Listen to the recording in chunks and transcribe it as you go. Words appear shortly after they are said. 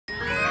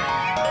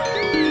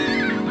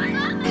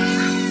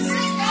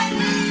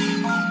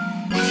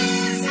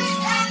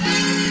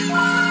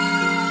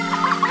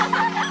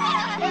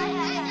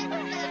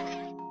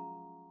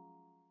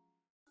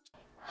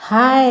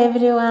Hi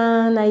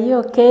everyone, are you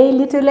okay?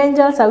 Little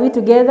angels, are we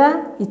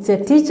together? It's your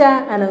teacher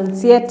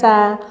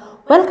Anauncieta.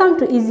 Welcome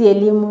to Easy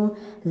Elimu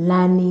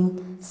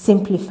Learning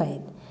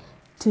Simplified.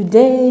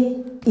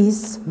 Today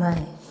is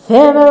my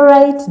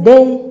favorite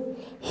day.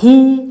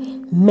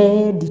 He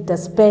made it a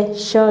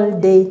special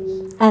day.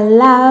 I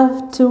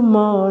love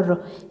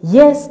tomorrow,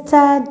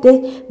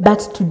 yesterday, but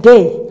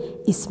today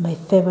is my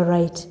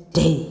favorite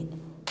day.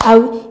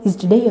 Is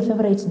today your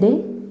favorite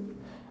day?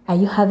 Are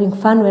you having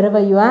fun wherever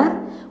you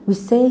are? We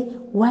say,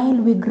 while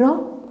we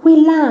grow, we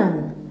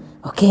learn.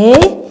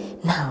 Okay?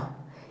 Now,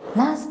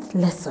 last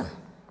lesson.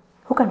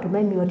 Who can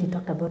remind me what we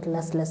talked about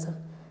last lesson?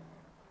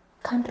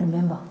 Can't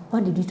remember.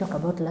 What did we talk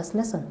about last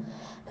lesson?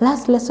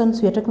 Last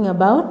lessons we are talking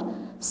about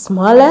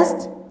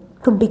smallest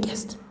to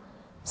biggest.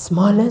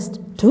 Smallest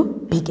to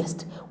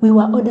biggest. We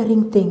were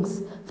ordering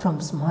things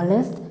from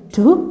smallest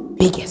to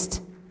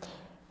biggest.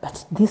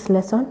 But this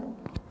lesson,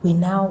 we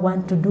now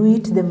want to do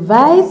it the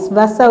vice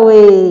versa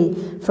way,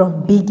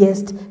 from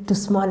biggest to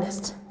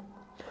smallest.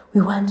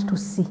 We want to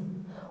see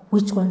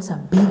which ones are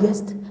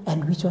biggest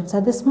and which ones are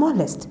the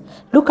smallest.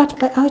 Look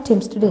at my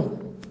items today.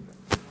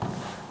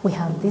 We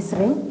have this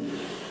ring,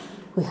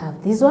 we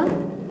have this one,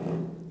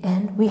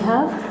 and we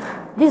have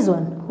this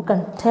one. Who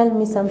can tell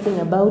me something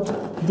about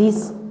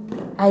these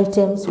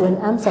items when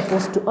I'm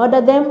supposed to order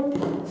them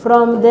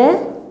from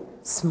the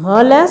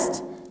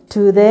smallest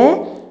to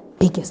the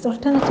biggest?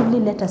 Alternatively,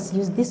 let us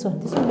use this one.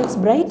 This one looks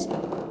bright.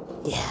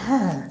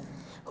 Yeah.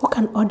 Who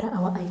can order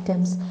our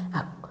items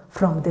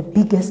from the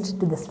biggest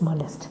to the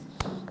smallest?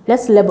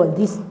 Let's label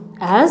this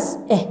as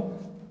A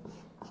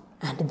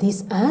and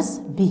this as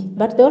B.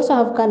 But they also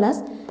have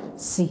colors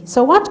C.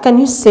 So what can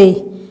you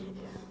say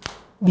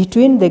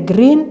between the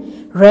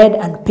green, red,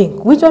 and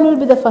pink? Which one will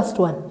be the first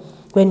one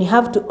when you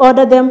have to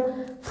order them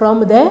from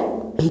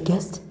the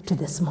biggest to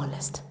the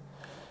smallest?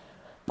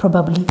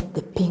 Probably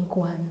the pink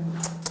one.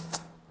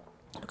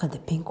 Look at the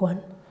pink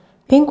one.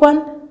 Pink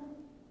one,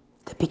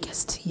 the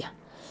biggest. Yeah.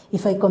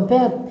 If I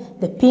compare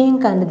the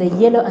pink and the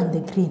yellow and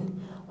the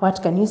green,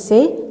 what can you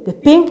say? The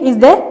pink is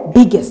the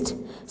biggest.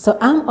 So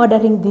I'm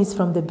ordering this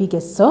from the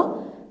biggest.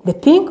 So the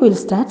pink will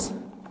start,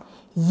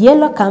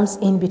 yellow comes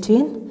in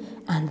between,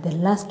 and the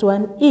last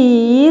one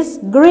is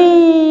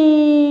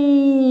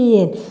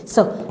green.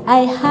 So I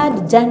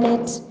had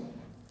Janet,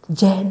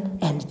 Jen,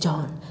 and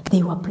John.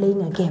 They were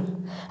playing a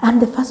game. And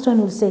the first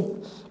one will say,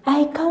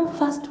 I come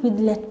first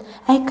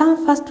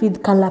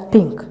with color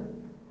pink.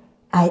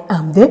 I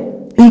am the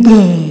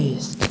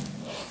biggest.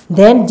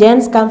 Then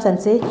Jen comes and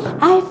says,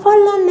 I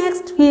follow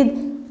next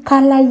with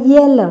color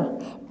yellow.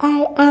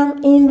 I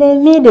am in the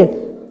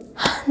middle.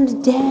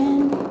 And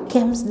Jen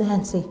comes there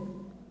and says,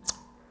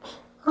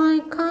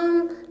 I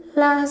come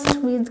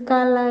last with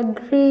color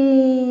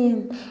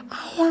green.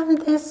 I am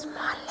the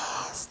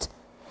smallest.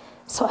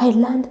 So I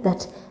learned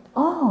that,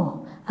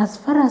 as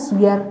far as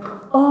we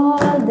are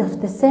all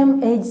of the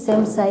same age,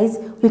 same size,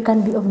 we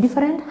can be of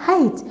different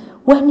height.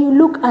 When you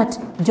look at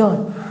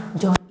John,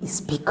 John is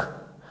big.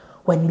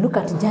 When you look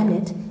at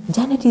Janet,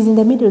 Janet is in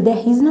the middle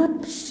there.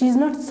 She's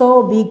not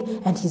so big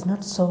and he's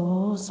not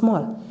so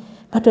small.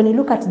 But when you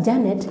look at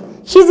Janet,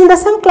 she's in the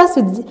same class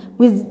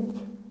with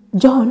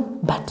John,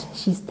 but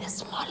she's the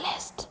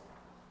smallest.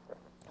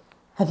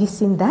 Have you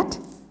seen that?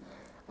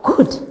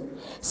 Good.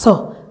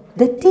 So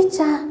the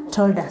teacher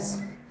told us,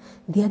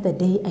 the other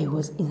day I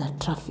was in a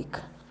traffic.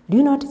 Do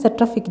you know what is a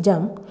traffic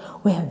jam?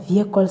 Where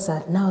vehicles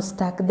are now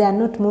stuck, they are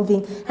not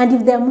moving, and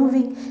if they are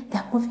moving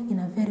in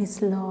a very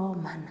slow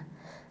manner.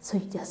 So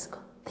you just go,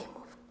 they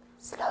move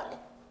slowly,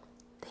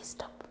 they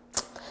stop.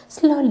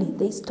 Slowly,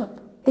 they stop.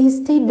 They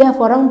stayed there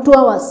for around 2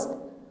 hours.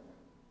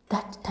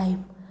 That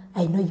time,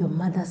 I know your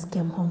mothers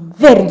came home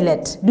very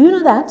late. Do you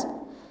know that?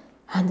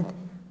 And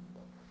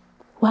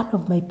one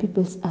of my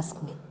pupils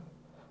asked me,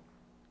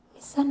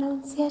 Miss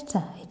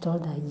Anauncieta, I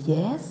told her,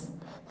 yes.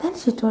 Then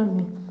she told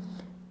me,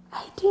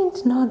 I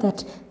didn't know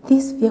that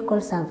these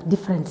vehicles have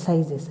different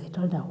sizes. I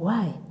told her,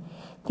 why?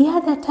 The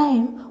other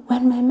time,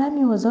 when my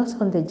mommy was also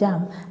on the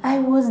jam, I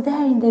was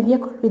there in the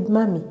vehicle with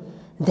mommy.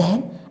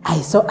 Then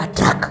I saw a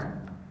truck.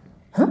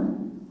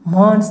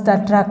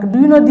 Monster truck. Do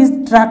you know this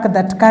truck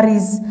that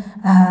carries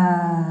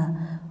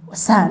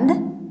sand?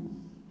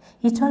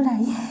 He told her,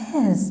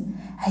 yes.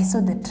 I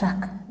saw the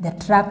truck. The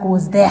truck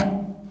was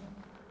there.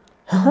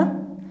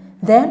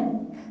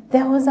 Then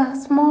there was a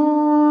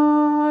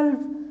small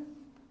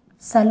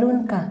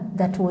saloon car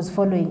that was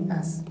following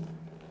us.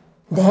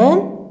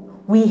 Then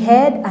we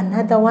had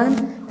another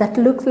one that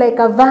looks like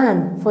a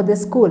van for the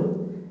school.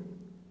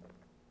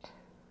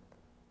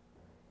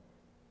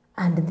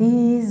 And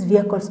these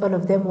vehicles, all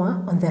of them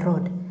were on the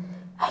road.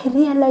 I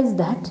realized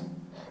that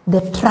the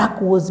truck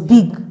was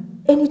big.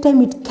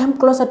 Anytime it came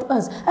closer to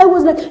us, I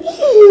was like,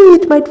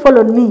 it might fall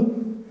on me.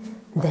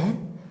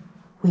 Then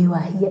we were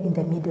here in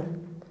the middle,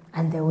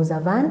 and there was a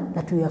van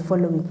that we were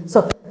following.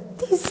 So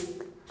this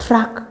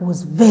truck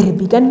was very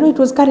big, and it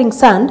was carrying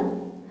sand,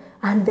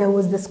 and there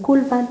was the school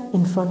van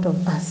in front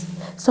of us.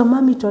 So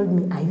mommy told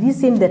me, have you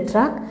seen the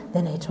truck?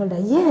 Then I told her,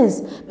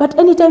 yes. But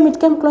anytime it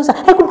came closer,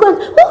 I could go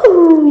and,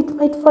 oh, it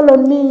might fall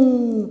on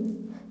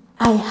me.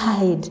 I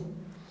hide.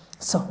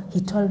 So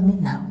he told me,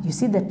 now, you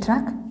see the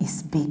truck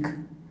is big.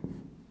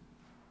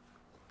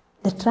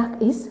 The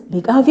truck is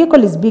big. Our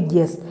vehicle is big,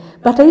 yes.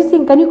 But are you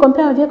saying, can you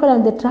compare our vehicle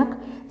and the truck?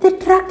 The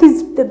truck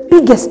is the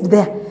biggest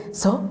there.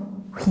 So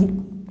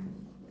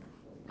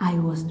I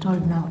was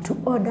told now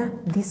to order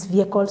these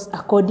vehicles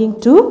according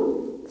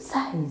to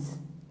size.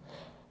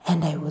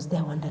 And I was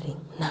there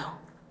wondering, now,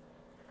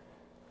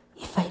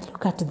 if I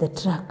look at the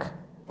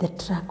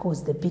truck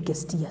was the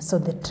biggest here. So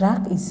the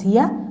truck is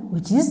here,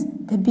 which is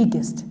the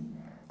biggest.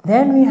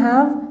 Then we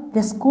have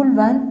the school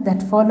van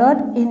that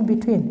followed in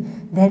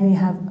between. Then we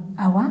have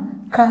our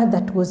car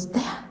that was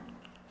there.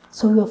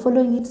 So we are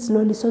following it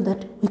slowly so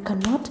that we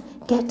cannot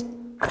get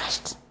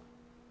crushed.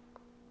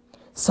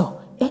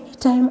 So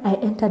anytime I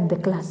entered the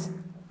class,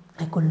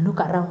 I could look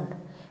around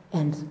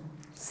and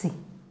see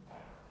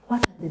what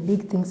are the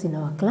big things in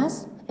our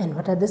class and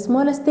what are the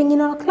smallest thing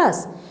in our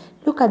class.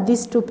 Look at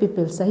these two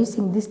peoples. Are you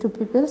seeing these two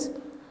peoples?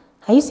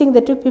 Are you seeing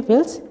the two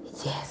peoples?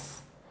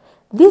 Yes.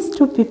 These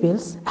two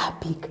peoples are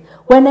big.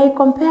 When I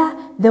compare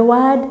the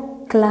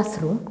word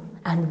classroom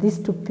and these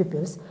two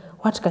peoples,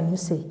 what can you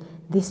say?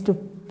 These two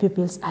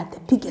pupils are the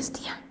biggest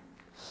here.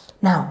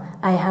 Now,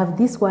 I have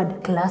this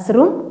word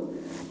classroom.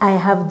 I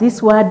have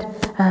this word,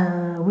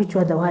 which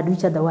other word?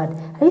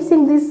 Are you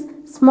seeing this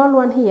small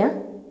one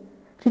here?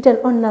 Written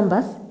on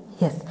numbers?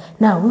 Yes.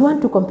 Now, we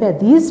want to compare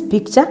this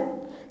picture.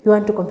 You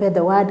want to compare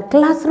the word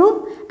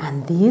classroom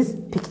and this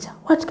picture.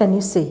 What can you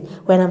say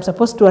when I'm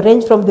supposed to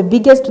arrange from the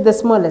biggest to the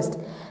smallest?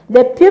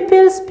 The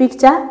pupil's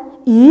picture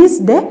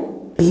is the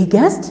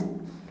biggest,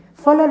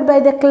 followed by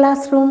the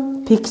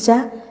classroom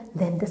picture.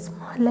 Then the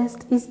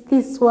smallest is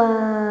this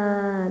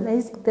one.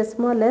 I think the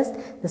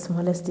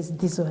smallest is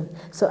this one.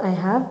 So I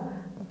have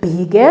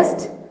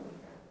biggest,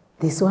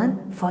 this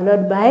one,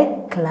 followed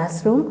by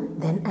classroom.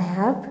 Then I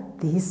have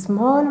this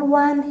small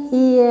one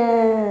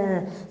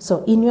here.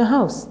 So in your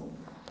house,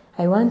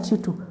 I want you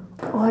to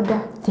order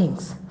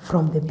things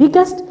from the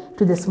biggest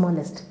to the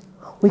smallest.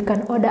 We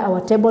can order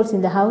our tables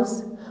in the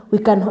house. We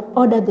can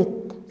order the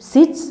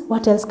seats.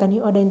 What else can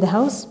you order in the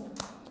house?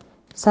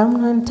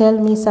 Someone tell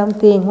me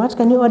something. What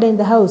can you order in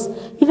the house?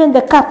 Even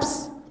the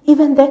cups,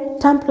 even the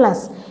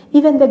tumblers,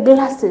 even the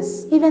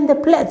glasses, even the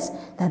plates.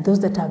 Those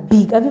that are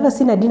big. Have you ever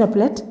seen a dinner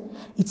plate?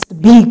 It's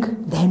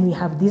big. Then we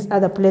have these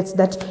other plates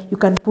that you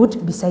can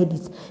put beside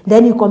it.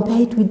 Then you compare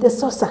it with the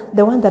saucer,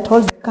 the one that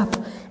holds the cup.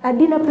 A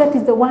dinner plate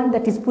is the one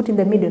that is put in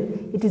the middle.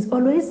 It is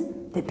always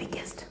the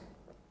biggest.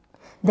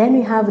 Then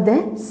we have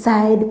the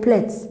side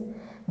plates.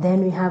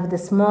 Then we have the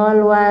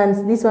small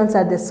ones. These ones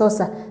are the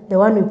saucer, the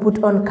one we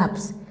put on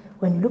cups.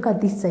 When you look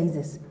at these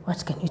sizes,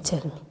 what can you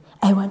tell me?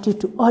 I want you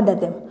to order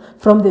them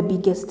from the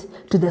biggest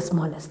to the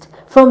smallest,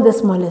 from the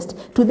smallest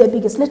to the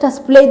biggest. Let us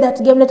play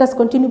that game. Let us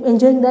continue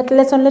enjoying that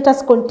lesson. Let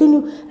us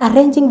continue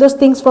arranging those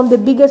things from the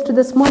biggest to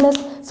the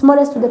smallest,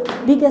 smallest to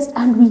the biggest,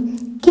 and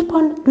we keep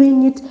on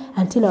doing it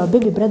until our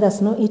baby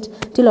brothers know it,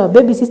 till our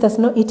baby sisters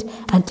know it,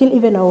 until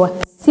even our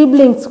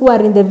siblings who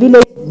are in the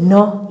village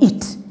know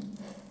it.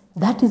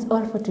 That is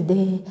all for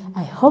today.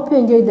 I hope you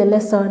enjoyed the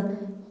lesson.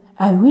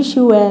 I wish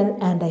you well,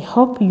 and I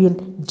hope you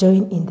will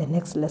join in the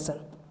next lesson.